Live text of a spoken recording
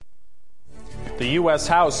The U.S.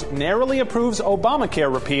 House narrowly approves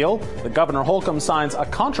Obamacare repeal. The Governor Holcomb signs a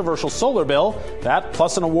controversial solar bill. That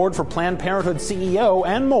plus an award for Planned Parenthood CEO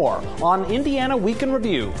and more on Indiana Week in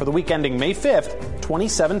Review for the week ending May 5th,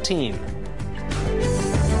 2017.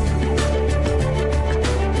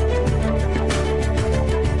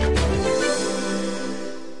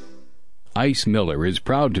 Ice Miller is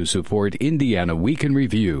proud to support Indiana Week in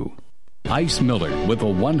Review. Ice Miller, with a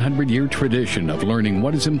 100-year tradition of learning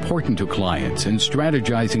what is important to clients and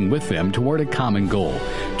strategizing with them toward a common goal.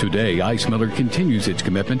 Today, Ice Miller continues its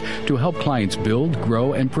commitment to help clients build,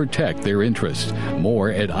 grow, and protect their interests.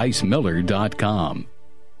 More at icemiller.com.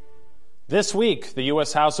 This week, the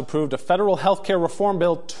U.S. House approved a federal health care reform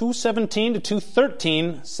bill 217 to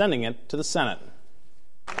 213, sending it to the Senate.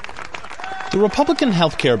 The Republican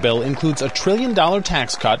health care bill includes a $1 trillion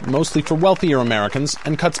tax cut, mostly for wealthier Americans,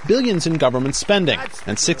 and cuts billions in government spending.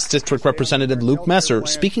 And 6th District Representative Luke Messer,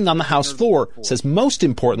 speaking on the House floor, says most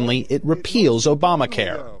importantly, it repeals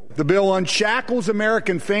Obamacare. The bill unshackles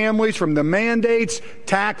American families from the mandates,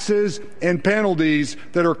 taxes, and penalties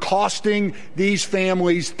that are costing these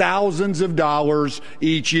families thousands of dollars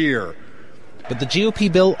each year. But the GOP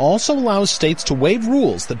bill also allows states to waive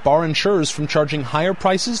rules that bar insurers from charging higher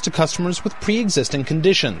prices to customers with pre-existing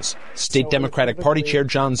conditions. State Democratic Party Chair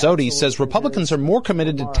John Zodi says Republicans are more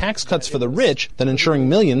committed to tax cuts for the rich than ensuring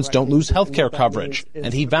millions don't lose health care coverage.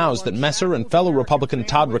 And he vows that Messer and fellow Republican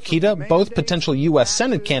Todd Rokita, both potential U.S.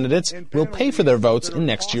 Senate candidates, will pay for their votes in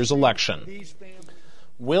next year's election.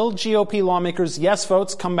 Will GOP lawmakers' yes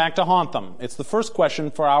votes come back to haunt them? It's the first question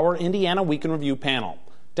for our Indiana Week in Review panel.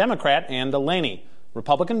 Democrat Ann Delaney,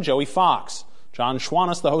 Republican Joey Fox, John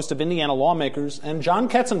Schwannis, the host of Indiana Lawmakers, and John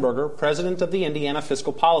Ketzenberger, president of the Indiana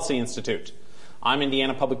Fiscal Policy Institute. I'm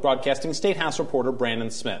Indiana Public Broadcasting State House reporter Brandon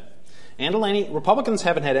Smith. Ann Delaney, Republicans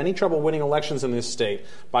haven't had any trouble winning elections in this state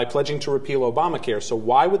by pledging to repeal Obamacare, so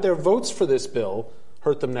why would their votes for this bill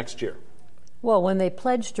hurt them next year? Well, when they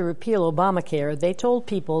pledged to repeal Obamacare, they told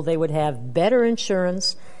people they would have better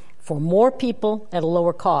insurance for more people at a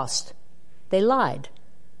lower cost. They lied.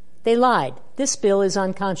 They lied. This bill is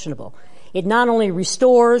unconscionable. It not only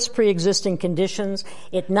restores pre-existing conditions,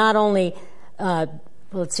 it not only,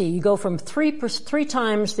 you go from three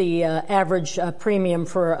times the average premium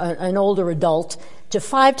for an older adult to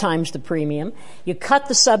 5 times the premium. You cut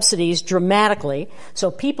the subsidies dramatically,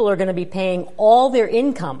 so people are going to be paying all their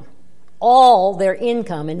income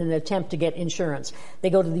in an attempt to get insurance.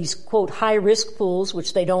 They go to these, quote, high-risk pools,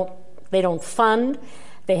 which they don't fund.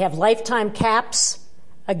 They have lifetime caps.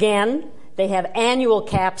 Again, they have annual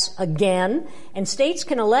caps again, and states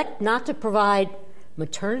can elect not to provide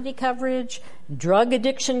maternity coverage, drug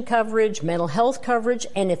addiction coverage, mental health coverage,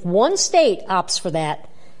 and if one state opts for that,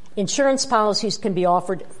 insurance policies can be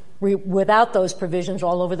offered without those provisions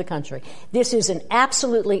all over the country. This is an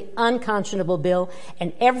absolutely unconscionable bill,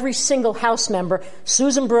 and every single House member,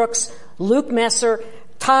 Susan Brooks, Luke Messer,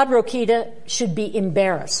 Todd Rokita, should be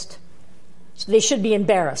embarrassed. They should be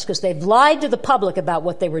embarrassed because they've lied to the public about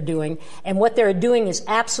what they were doing, and what they're doing is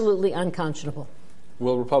absolutely unconscionable.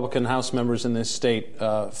 Will Republican House members in this state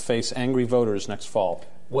face angry voters next fall?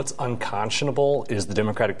 What's unconscionable is the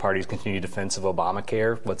Democratic Party's continued defense of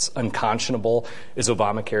Obamacare. What's unconscionable is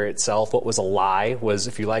Obamacare itself. What was a lie was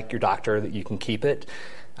if you like your doctor, that you can keep it.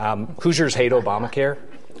 Hoosiers hate Obamacare.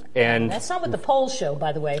 And that's not what the polls show,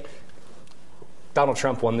 by the way. Donald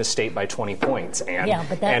Trump won this state by 20 points,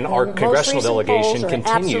 and our congressional delegation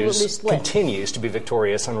continues to be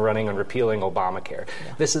victorious on running on repealing Obamacare.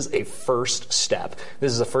 Yeah. This is a first step.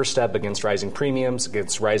 This is a first step against rising premiums,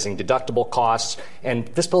 against rising deductible costs, and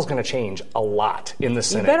this bill is going to change a lot in the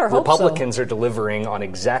Senate. You better hope Republicans are delivering on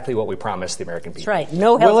exactly what we promised the American people. That's right.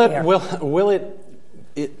 No health care. Will it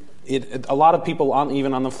a lot of people,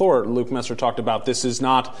 even on the floor, Luke Messer talked about, this is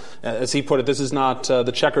not, as he put it, this is not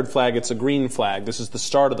the checkered flag, it's a green flag. This is the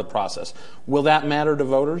start of the process. Will that matter to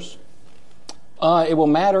voters? It will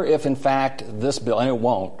matter if, in fact, this bill, and it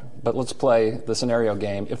won't, but let's play the scenario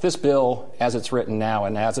game. If this bill, as it's written now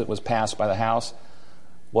and as it was passed by the House,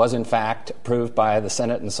 was, in fact, approved by the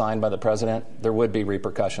Senate and signed by the President, there would be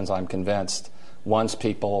repercussions, I'm convinced. Once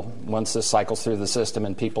this cycles through the system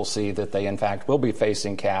and people see that they, in fact, will be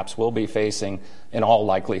facing caps, will be facing, in all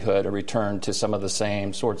likelihood, a return to some of the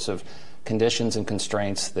same sorts of conditions and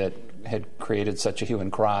constraints that had created such a hue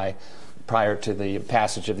and cry prior to the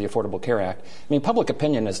passage of the Affordable Care Act. I mean, public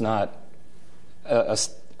opinion is not a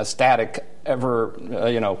static,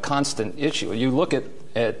 ever, constant issue. You look at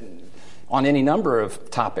on any number of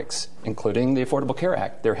topics, including the Affordable Care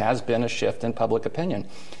Act, there has been a shift in public opinion.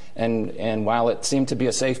 And while it seemed to be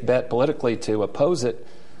a safe bet politically to oppose it,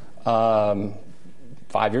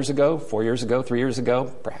 5 years ago, 4 years ago, 3 years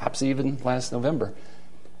ago, perhaps even last November.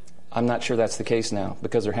 I'm not sure that's the case now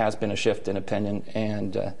because there has been a shift in opinion.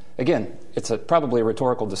 And again, it's probably a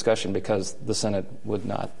rhetorical discussion because the Senate would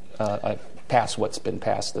not pass what's been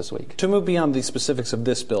passed this week. To move beyond the specifics of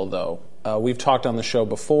this bill, though, we've talked on the show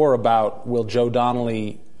before about will Joe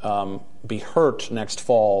Donnelly be hurt next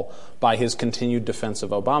fall by his continued defense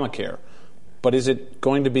of Obamacare. But is it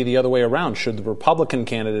going to be the other way around? Should the Republican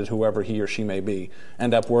candidate, whoever he or she may be,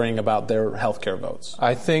 end up worrying about their health care votes?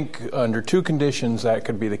 I think under two conditions that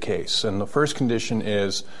could be the case. And the first condition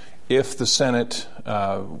is if the Senate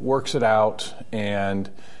works it out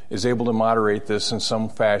and is able to moderate this in some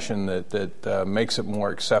fashion that makes it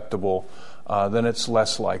more acceptable, then it's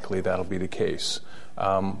less likely that'll be the case.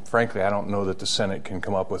 Frankly, I don't know that the Senate can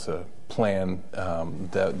come up with a plan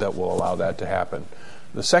that will allow that to happen.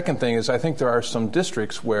 The second thing is I think there are some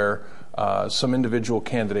districts where some individual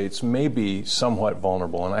candidates may be somewhat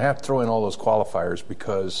vulnerable. And I have to throw in all those qualifiers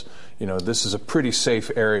because, this is a pretty safe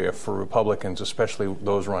area for Republicans, especially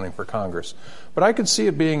those running for Congress. But I could see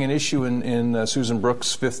it being an issue in Susan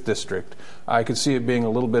Brooks' 5th District. I could see it being a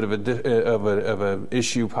little bit of an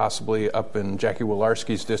issue possibly up in Jackie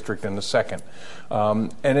Wolarski's district in the 2nd.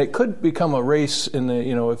 And it could become a race in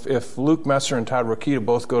the, if Luke Messer and Todd Rokita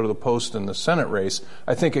both go to the post in the Senate race,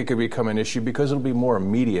 I think it could become an issue because it'll be more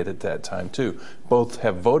immediate at that time, too. Both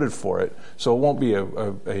have voted for it, so it won't be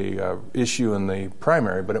a issue in the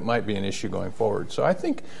primary, but it might be an issue going forward. So I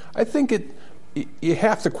think you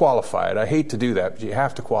have to qualify it. I hate to do that, but you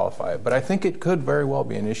have to qualify it. But I think it could very well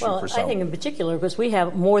be an issue for some. I think in particular because we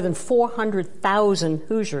have more than 400,000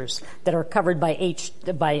 Hoosiers that are covered by HIP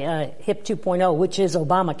 2.0, which is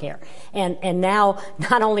Obamacare. And now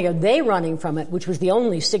not only are they running from it, which was the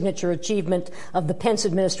only signature achievement of the Pence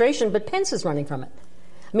administration, but Pence is running from it.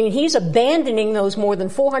 I mean, he's abandoning those more than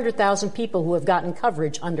 400,000 people who have gotten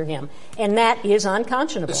coverage under him, and that is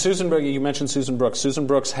unconscionable. You mentioned Susan Brooks. Susan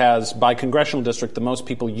Brooks has, by congressional district, the most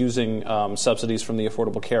people using subsidies from the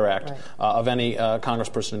Affordable Care Act of any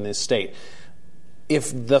congressperson in this state.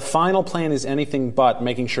 If the final plan is anything but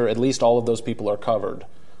making sure at least all of those people are covered,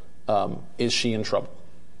 is she in trouble?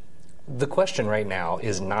 The question right now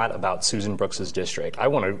is not about Susan Brooks' district. I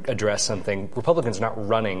want to address something. Republicans are not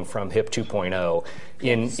running from HIP 2.0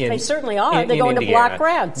 They certainly are. They're going to block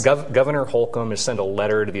grants. Governor Holcomb has sent a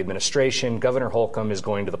letter to the administration. Governor Holcomb is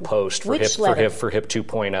going to the Post for HIP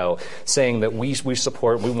 2.0 saying that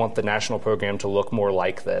we want the national program to look more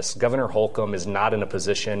like this. Governor Holcomb is not in a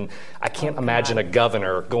position. I can't imagine a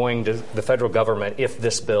governor going to the federal government if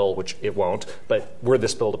this bill, which it won't, but were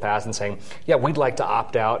this bill to pass and saying, yeah, we'd like to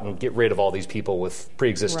opt out and get rid of all these people with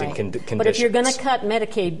pre-existing conditions. But if you're going to cut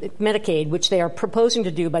Medicaid, which they are proposing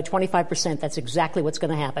to do by 25%, that's exactly what's going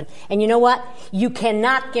to happen. And you know what? You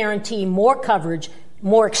cannot guarantee more coverage,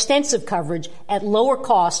 more extensive coverage at lower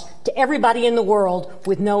cost to everybody in the world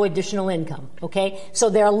with no additional income. Okay? So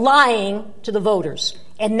they're lying to the voters,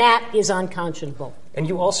 and that is unconscionable. And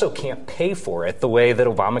you also can't pay for it the way that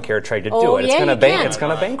Obamacare tried to do it. It's going to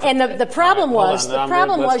bankrupt. And the problem was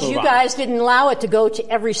you guys didn't allow it to go to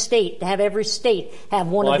every state, to have every state have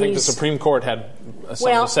one of these. Well, I think the Supreme Court had something to say about that.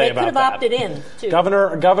 Well, they could have opted in, too.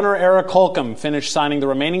 Governor Eric Holcomb finished signing the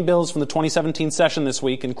remaining bills from the 2017 session this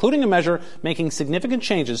week, including a measure making significant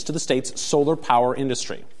changes to the state's solar power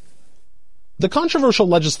industry. The controversial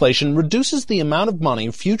legislation reduces the amount of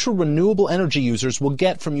money future renewable energy users will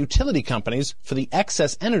get from utility companies for the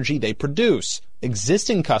excess energy they produce.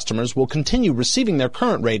 Existing customers will continue receiving their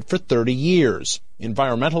current rate for 30 years.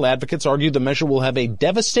 Environmental advocates argue the measure will have a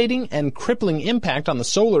devastating and crippling impact on the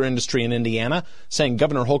solar industry in Indiana, saying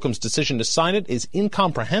Governor Holcomb's decision to sign it is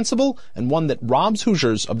incomprehensible and one that robs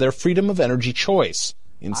Hoosiers of their freedom of energy choice.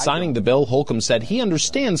 In signing the bill, Holcomb said he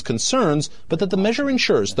understands concerns, but that the measure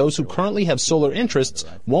ensures those who currently have solar interests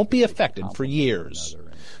won't be affected for years.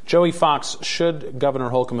 Joey Fox, should Governor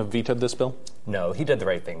Holcomb have vetoed this bill? No, he did the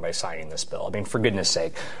right thing by signing this bill. I mean, for goodness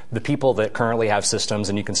sake, the people that currently have systems,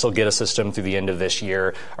 and you can still get a system through the end of this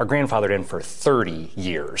year, are grandfathered in for 30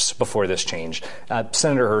 years before this change.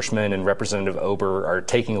 Senator Hirschman and Representative Ober are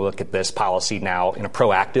taking a look at this policy now in a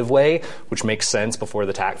proactive way, which makes sense before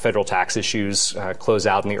the federal tax issues close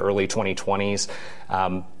out in the early 2020s.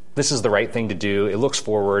 This is the right thing to do. It looks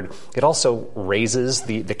forward. It also raises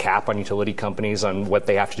the cap on utility companies on what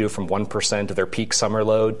they have to do from 1% of their peak summer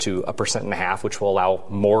load to 1.5%, which will allow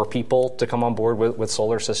more people to come on board with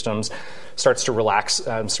solar systems. Starts to relax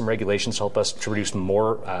some regulations to help us to produce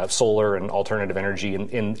more solar and alternative energy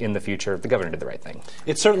in the future. The governor did the right thing.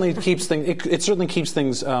 It certainly keeps things. It certainly keeps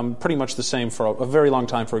things pretty much the same for a very long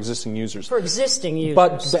time for existing users. For existing users,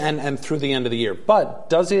 but and through the end of the year. But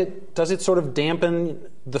does it sort of dampen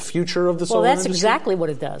the future of the solar industry? Well, that's exactly what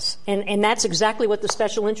it does. And that's exactly what the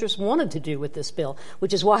special interests wanted to do with this bill,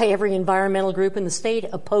 which is why every environmental group in the state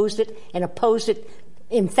opposed it and opposed it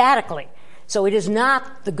emphatically. So it is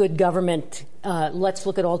not the good government, let's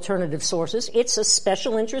look at alternative sources. It's a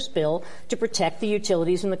special interest bill to protect the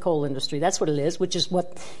utilities and the coal industry. That's what it is, which is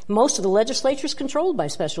what most of the legislature is controlled by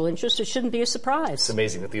special interests. It shouldn't be a surprise. It's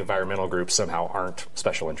amazing that the environmental groups somehow aren't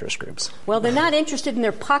special interest groups. Well, they're not interested in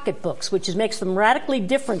their pocketbooks, which makes them radically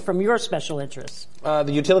different from your special interests.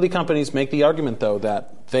 The utility companies make the argument, though,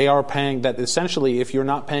 that they are paying, that essentially if you're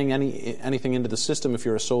not paying anything into the system, if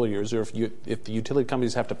you're a solar user, if the utility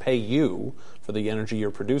companies have to pay you for the energy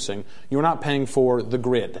you're producing, you're not paying for the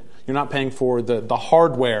grid. You're not paying for the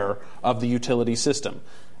hardware of the utility system.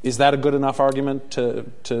 Is that a good enough argument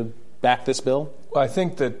to back this bill? Well, I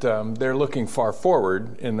think that they're looking far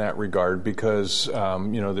forward in that regard because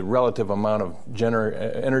the relative amount of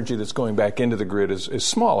energy that's going back into the grid is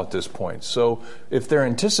small at this point. So if they're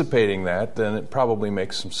anticipating that, then it probably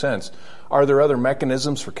makes some sense. Are there other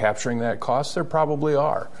mechanisms for capturing that cost? There probably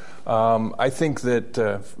are. I think that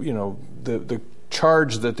the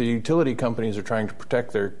charge that the utility companies are trying to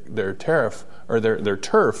protect their tariff or their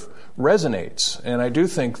turf resonates. And I do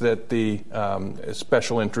think that the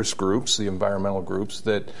special interest groups, the environmental groups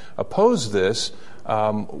that oppose this,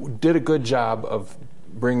 did a good job of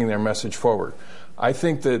bringing their message forward. I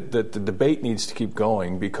think that the debate needs to keep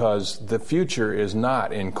going because the future is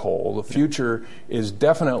not in coal. The future is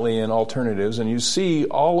definitely in alternatives. And you see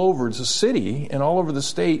all over the city and all over the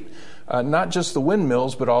state, not just the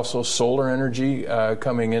windmills, but also solar energy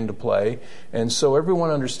coming into play. And so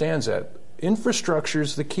everyone understands that. Infrastructure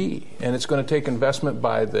is the key, and it's going to take investment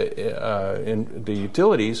by the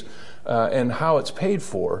utilities and how it's paid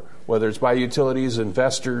for, whether it's by utilities,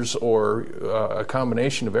 investors, or a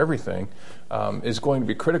combination of everything, is going to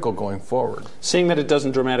be critical going forward. Seeing that it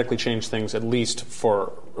doesn't dramatically change things, at least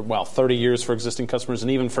for, 30 years for existing customers, and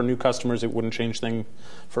even for new customers, it wouldn't change things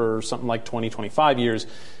for something like 20, 25 years.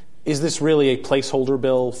 Is this really a placeholder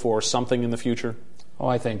bill for something in the future? Oh,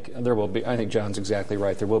 I think there will be. I think John's exactly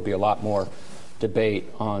right. There will be a lot more debate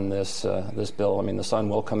on this bill. I mean, the sun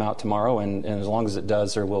will come out tomorrow, and as long as it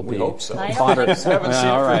does, there will be. We hope so. All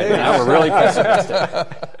right, now we're really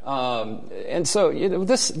pessimistic. And so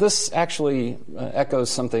this actually echoes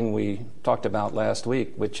something we talked about last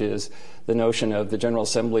week, which is the notion of the General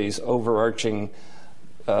Assembly's overarching.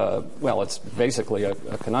 It's basically a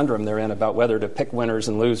conundrum they're in about whether to pick winners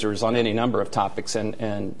and losers on any number of topics.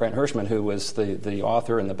 And Brent Hirschman, who was the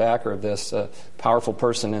author and the backer of this, powerful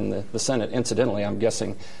person in the Senate, incidentally, I'm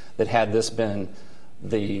guessing that had this been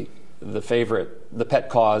the pet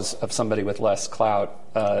cause of somebody with less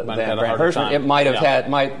clout than Brent Hirschman, it might have had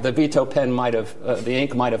the veto pen might have the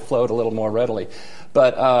ink might have flowed a little more readily.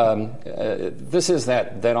 But this is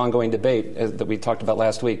that ongoing debate that we talked about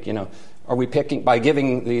last week. Are we picking by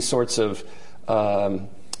giving these sorts of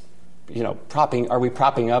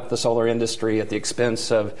propping up the solar industry at the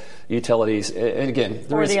expense of utilities? And again,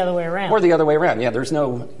 or the other way around. Or the other way around. Yeah, there's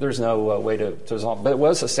no way to resolve. But it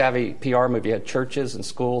was a savvy PR move. You had churches and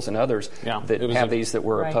schools and others that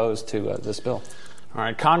were opposed to this bill. All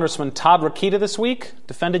right, Congressman Todd Rokita this week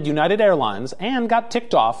defended United Airlines and got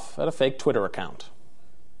ticked off at a fake Twitter account.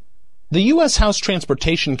 The U.S. House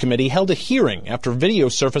Transportation Committee held a hearing after video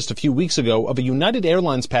surfaced a few weeks ago of a United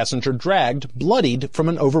Airlines passenger dragged, bloodied, from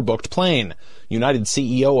an overbooked plane. United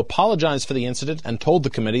CEO apologized for the incident and told the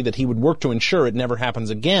committee that he would work to ensure it never happens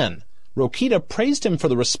again. Rokita praised him for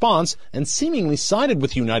the response and seemingly sided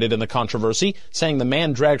with United in the controversy, saying the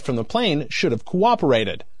man dragged from the plane should have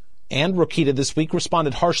cooperated. And Rokita this week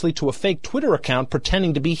responded harshly to a fake Twitter account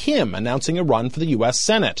pretending to be him announcing a run for the U.S.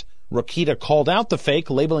 Senate. Rokita called out the fake,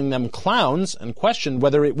 labeling them clowns, and questioned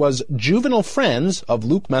whether it was juvenile friends of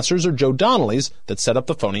Luke Messer's or Joe Donnelly's that set up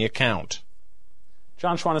the phony account.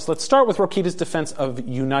 John Schwanitz, let's start with Rokita's defense of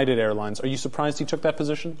United Airlines. Are you surprised he took that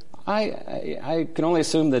position? I can only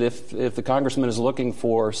assume that if the congressman is looking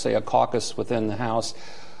for, say, a caucus within the House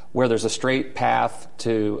where there's a straight path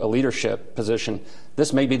to a leadership position,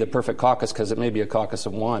 this may be the perfect caucus because it may be a caucus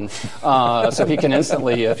of one. So he can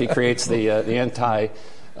instantly, if he creates the anti-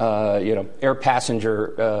 air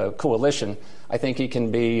passenger coalition, I think he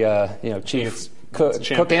can be, chief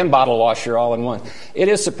cook and bottle washer all in one. It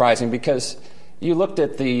is surprising because you looked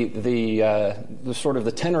at the sort of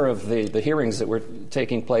the tenor of the hearings that were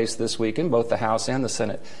taking place this week in both the House and the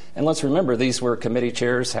Senate. And let's remember, these were committee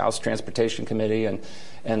chairs, House Transportation Committee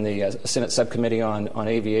and the Senate Subcommittee on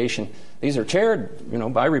Aviation. These are chaired,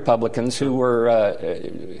 by Republicans who were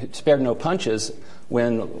spared no punches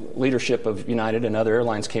when leadership of United and other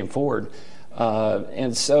airlines came forward.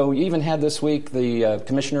 And so you even had this week the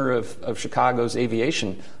commissioner of Chicago's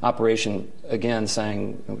aviation operation again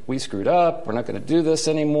saying, we screwed up, we're not going to do this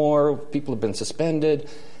anymore, people have been suspended.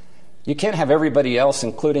 You can't have everybody else,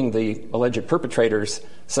 including the alleged perpetrators,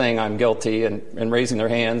 saying I'm guilty and raising their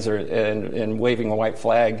hands and waving a white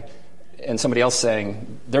flag, and somebody else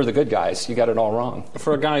saying they're the good guys. You got it all wrong.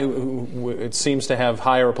 For a guy who it seems to have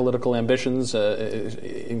higher political ambitions,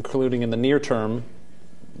 including in the near term,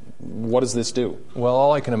 what does this do? Well,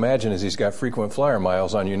 all I can imagine is he's got frequent flyer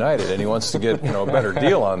miles on United, and he wants to get a better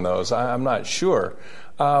deal on those. I'm not sure.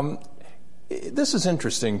 This is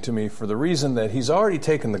interesting to me for the reason that he's already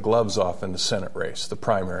taken the gloves off in the Senate race, the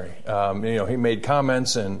primary. He made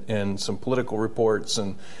comments in some political reports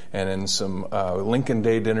and in some Lincoln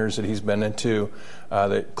Day dinners that he's been into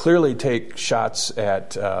that clearly take shots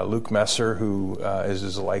at Luke Messer, who is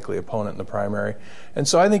his likely opponent in the primary. And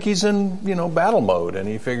so I think he's in, battle mode, and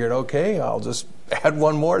he figured, okay, I'll just add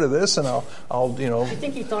one more to this, and I'll. I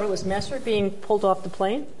think he thought it was Messer being pulled off the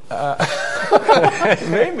plane.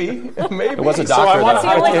 Maybe. It was a doctor.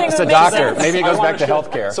 It's a doctor. Maybe it goes back to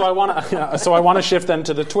healthcare. So I want to shift then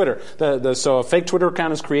to the Twitter. So a fake Twitter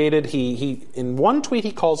account is created. He in one tweet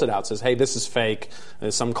he calls it out, says, "Hey, this is fake.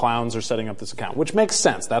 Some clowns are setting up this account," which makes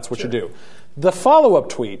sense. That's what you do. The follow-up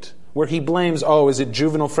tweet, where he blames, is it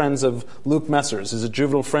juvenile friends of Luke Messer's? Is it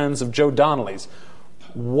juvenile friends of Joe Donnelly's?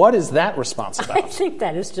 What is that response about? I think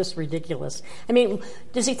that is just ridiculous. I mean,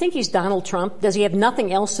 does he think he's Donald Trump? Does he have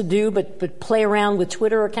nothing else to do but play around with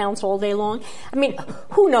Twitter accounts all day long? I mean,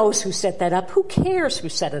 who knows who set that up? Who cares who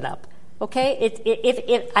set it up? Okay?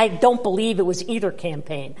 I don't believe it was either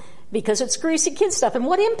campaign, because it's greasy kid stuff. And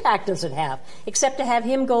what impact does it have? Except to have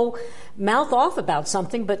him go mouth off about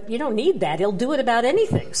something, but you don't need that. He'll do it about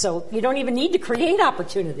anything. So you don't even need to create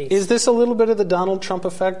opportunities. Is this a little bit of the Donald Trump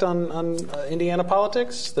effect on Indiana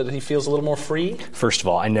politics, that he feels a little more free? First of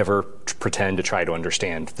all, I never pretend to try to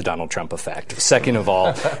understand the Donald Trump effect. Second of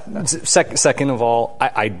all,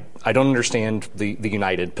 I don't understand the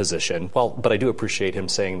United position. Well, but I do appreciate him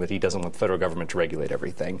saying that he doesn't want the federal government to regulate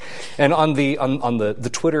everything. And on the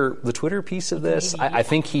Twitter piece of this, I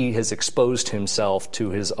think he has exposed himself to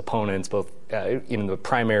his opponents, both in the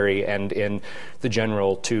primary and in the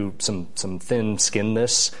general, to some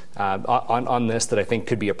thin-skinnedness on this that I think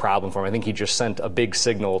could be a problem for him. I think he just sent a big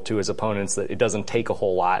signal to his opponents that it doesn't take a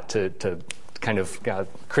whole lot to kind of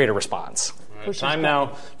create a response. Time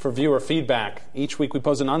now for viewer feedback. Each week we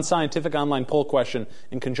pose an unscientific online poll question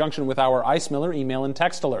in conjunction with our Ice Miller email and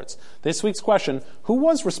text alerts. This week's question: who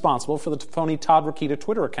was responsible for the phony Todd Rokita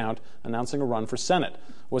Twitter account announcing a run for Senate?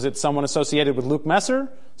 Was it someone associated with Luke Messer,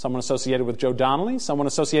 someone associated with Joe Donnelly, someone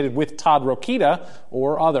associated with Todd Rokita,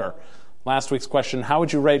 or other? Last week's question: how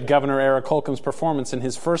would you rate Governor Eric Holcomb's performance in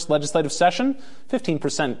his first legislative session?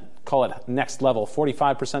 15% call it next level,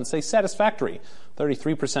 45% say satisfactory,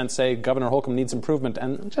 33% say Governor Holcomb needs improvement,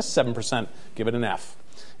 and just 7% give it an F.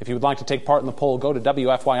 If you would like to take part in the poll, go to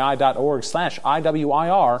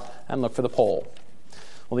wfyi.org/IWIR and look for the poll.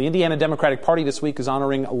 Well, the Indiana Democratic Party this week is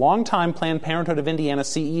honoring longtime Planned Parenthood of Indiana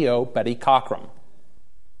CEO Betty Cockrum.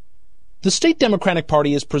 The state Democratic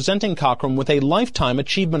Party is presenting Cockrum with a Lifetime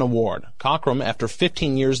Achievement Award. Cockrum, after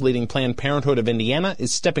 15 years leading Planned Parenthood of Indiana,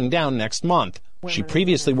 is stepping down next month. She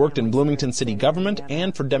previously worked in Bloomington city government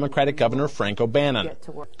and for Democratic Governor Frank O'Bannon.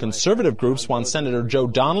 Conservative groups want Senator Joe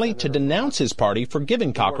Donnelly to denounce his party for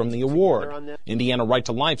giving Cockrum the award. Indiana Right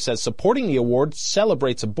to Life says supporting the award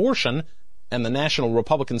celebrates abortion, and the National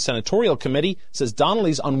Republican Senatorial Committee says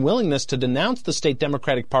Donnelly's unwillingness to denounce the state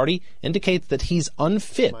Democratic Party indicates that he's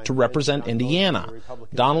unfit to represent Indiana.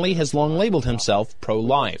 Donnelly has long labeled himself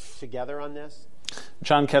pro-life. Together on this?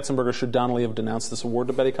 John Ketzenberger, should Donnelly have denounced this award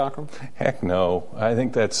to Betty Cockrum? Heck no. I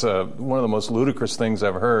think that's one of the most ludicrous things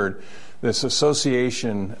I've heard. This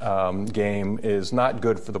association game is not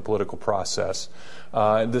good for the political process.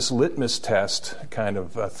 This litmus test kind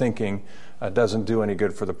of thinking doesn't do any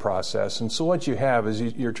good for the process. And so what you have is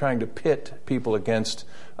you're trying to pit people against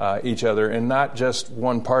each other, and not just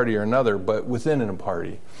one party or another, but within a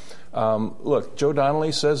party. Look, Joe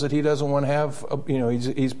Donnelly says that he doesn't want to have,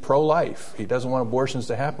 he's pro-life. He doesn't want abortions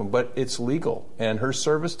to happen, but it's legal. And her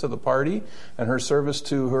service to the party and her service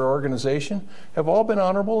to her organization have all been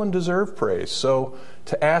honorable and deserve praise. So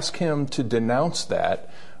to ask him to denounce that,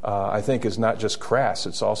 I think, is not just crass,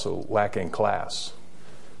 it's also lacking class.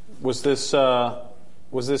 Was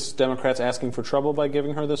this Democrats asking for trouble by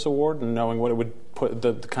giving her this award and knowing what it would put,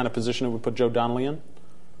 the kind of position it would put Joe Donnelly in?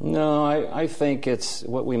 No, I think it's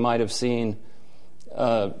what we might have seen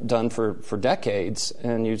done for decades,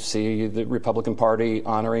 and you see the Republican Party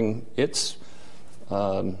honoring its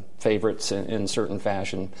favorites in certain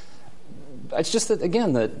fashion. It's just that,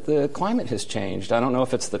 again, the climate has changed. I don't know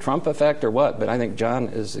if it's the Trump effect or what, but I think John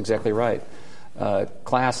is exactly right.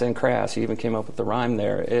 Class and crass, he even came up with the rhyme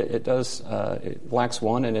there. It lacks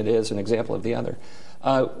one, and it is an example of the other.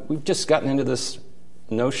 We've just gotten into this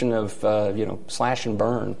notion of slash and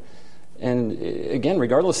burn, and again,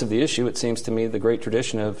 regardless of the issue, it seems to me the great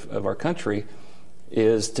tradition of our country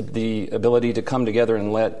is the ability to come together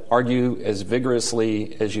and argue as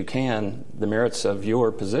vigorously as you can the merits of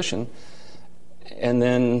your position, and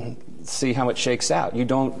then see how it shakes out. You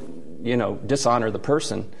don't dishonor the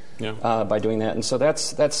person by doing that. And so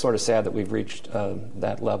that's sort of sad that we've reached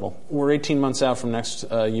that level. We're 18 months out from next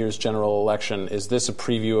year's general election. Is this a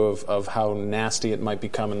preview of how nasty it might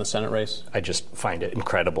become in the Senate race? I just find it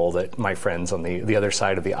incredible that my friends on the other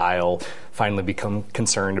side of the aisle finally become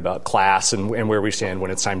concerned about class and where we stand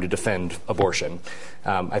when it's time to defend abortion.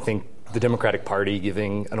 I think the Democratic Party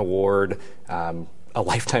giving an award, a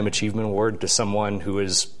Lifetime Achievement Award, to someone who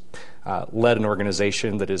has led an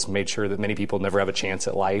organization that has made sure that many people never have a chance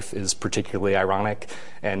at life is particularly ironic.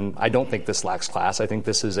 And I don't think this lacks class. I think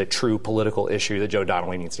this is a true political issue that Joe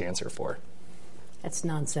Donnelly needs to answer for. That's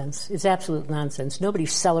nonsense. It's absolute nonsense. Nobody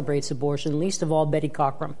celebrates abortion, least of all Betty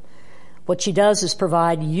Cochran. What she does is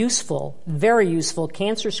provide useful, very useful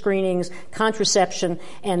cancer screenings, contraception,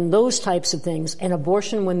 and those types of things, and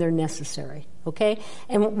abortion when they're necessary. Okay?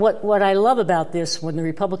 And what I love about this, when the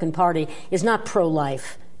Republican Party is not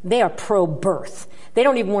pro-life, they are pro-birth. They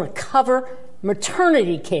don't even want to cover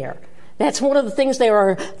maternity care. That's one of the things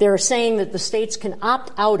they're saying that the states can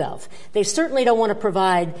opt out of. They certainly don't want to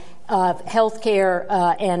provide health care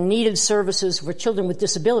and needed services for children with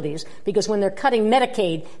disabilities, because when they're cutting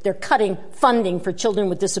Medicaid, they're cutting funding for children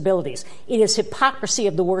with disabilities. It is hypocrisy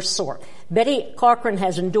of the worst sort. Betty Cochran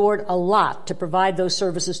has endured a lot to provide those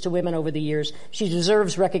services to women over the years. She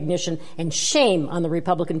deserves recognition, and shame on the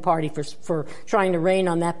Republican Party for trying to rain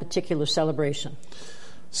on that particular celebration.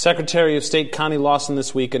 Secretary of State Connie Lawson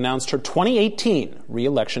this week announced her 2018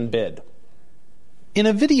 re-election bid. In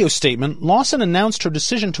a video statement, Lawson announced her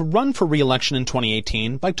decision to run for re-election in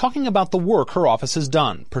 2018 by talking about the work her office has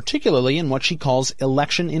done, particularly in what she calls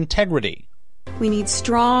election integrity. We need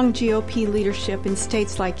strong GOP leadership in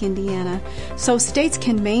states like Indiana so states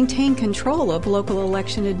can maintain control of local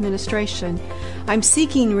election administration. I'm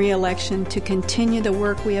seeking re-election to continue the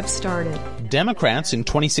work we have started. Democrats in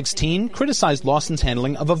 2016 criticized Lawson's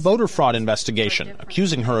handling of a voter fraud investigation,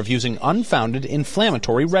 accusing her of using unfounded,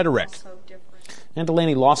 inflammatory rhetoric. And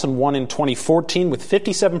Delaney, Lawson won in 2014 with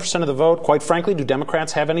 57% of the vote. Quite frankly, do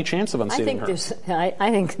Democrats have any chance of unseating her?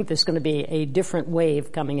 I think there's going to be a different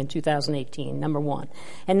wave coming in 2018, number one.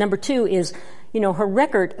 And number two is, her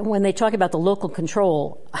record, when they talk about the local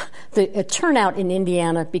control, the turnout in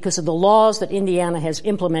Indiana, because of the laws that Indiana has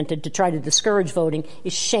implemented to try to discourage voting,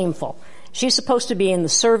 is shameful. She's supposed to be in the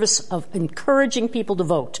service of encouraging people to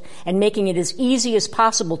vote and making it as easy as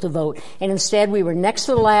possible to vote. And instead, we were next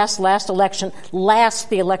to the last election,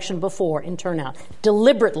 the election before in turnout,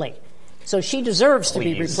 deliberately. So she deserves to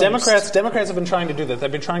be replaced. Democrats have been trying to do that. They've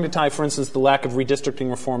been trying to tie, for instance, the lack of redistricting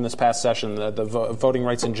reform this past session, the voting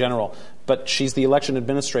rights in general. But she's the election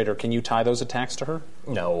administrator. Can you tie those attacks to her?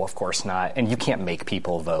 No, of course not. And you can't make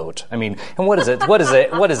people vote. I mean, and what does it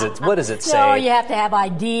say? No, you have to have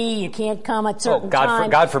ID. You can't come at certain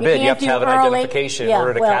times. God forbid you have to have an identification in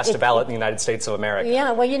order to cast a ballot in the United States of America.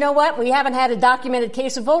 Yeah, well, you know what? We haven't had a documented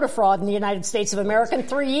case of voter fraud in the United States of America in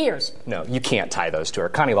 3 years. No, you can't tie those to her.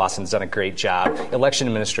 Connie Lawson's done a great job. Election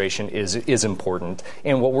administration is important.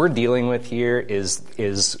 And what we're dealing with here is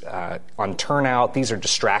on turnout. These are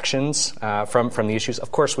distractions from the issues.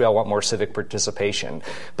 Of course, we all want more civic participation.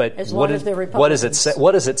 But what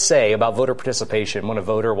does it say about voter participation when a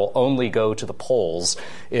voter will only go to the polls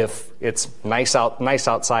if it's nice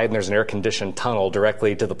outside and there's an air-conditioned tunnel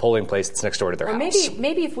directly to the polling place that's next door to their house?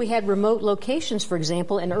 Maybe if we had remote locations, for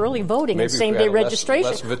example, and early voting and same-day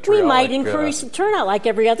registration, we might increase the turnout like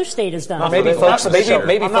every other state has done. Maybe folks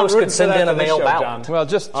could send in a mail ballot. Well,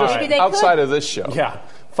 just outside of this show. Yeah.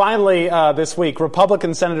 Finally, this week,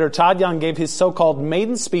 Republican Senator Todd Young gave his so-called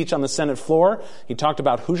maiden speech on the Senate floor. He talked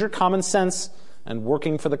about Hoosier common sense and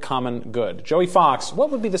working for the common good. Joey Fox, what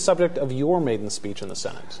would be the subject of your maiden speech in the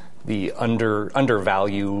Senate? The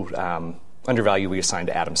undervalue we assign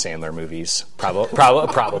to Adam Sandler movies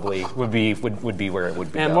probably would be where it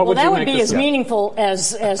would be. And that would be as meaningful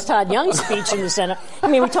as Todd Young's speech in the Senate. I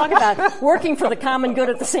mean, we talk about working for the common good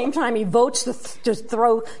at the same time he votes to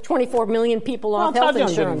throw 24 million people off health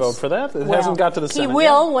insurance. Todd Young didn't vote for that. It hasn't got to the Senate. He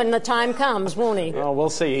will when the time comes, won't he? Well, we'll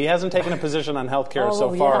see. He hasn't taken a position on health care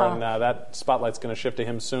so far, and that spotlight's going to shift to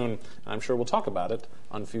him soon. I'm sure we'll talk about it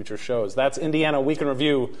on future shows. That's Indiana Week in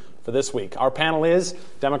Review for this week. Our panel is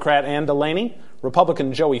Democrat Ann Delaney,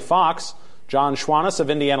 Republican Joey Fox, John Schwannis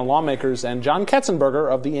of Indiana Lawmakers, and John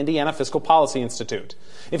Ketzenberger of the Indiana Fiscal Policy Institute.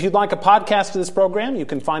 If you'd like a podcast of this program, you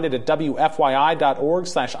can find it at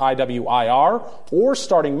wfyi.org/IWIR, or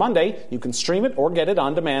starting Monday, you can stream it or get it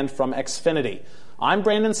on demand from Xfinity. I'm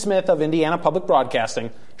Brandon Smith of Indiana Public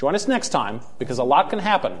Broadcasting. Join us next time, because a lot can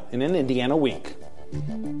happen in an Indiana week.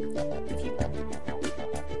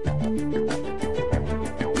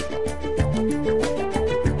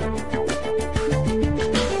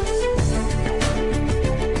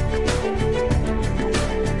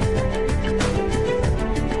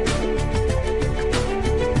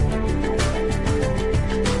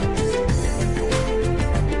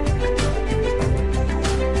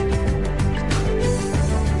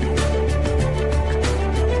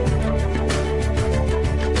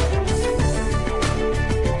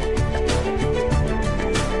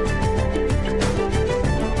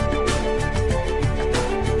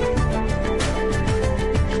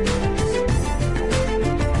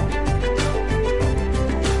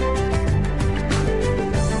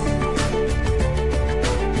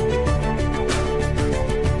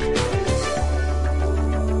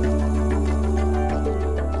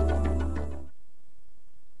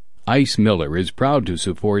 Ice Miller is proud to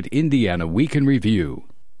support Indiana Week in Review.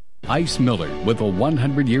 Ice Miller, with a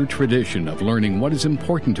 100-year tradition of learning what is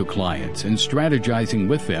important to clients and strategizing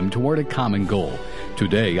with them toward a common goal.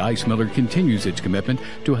 Today, Ice Miller continues its commitment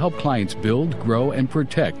to help clients build, grow, and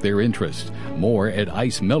protect their interests. More at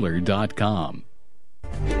icemiller.com.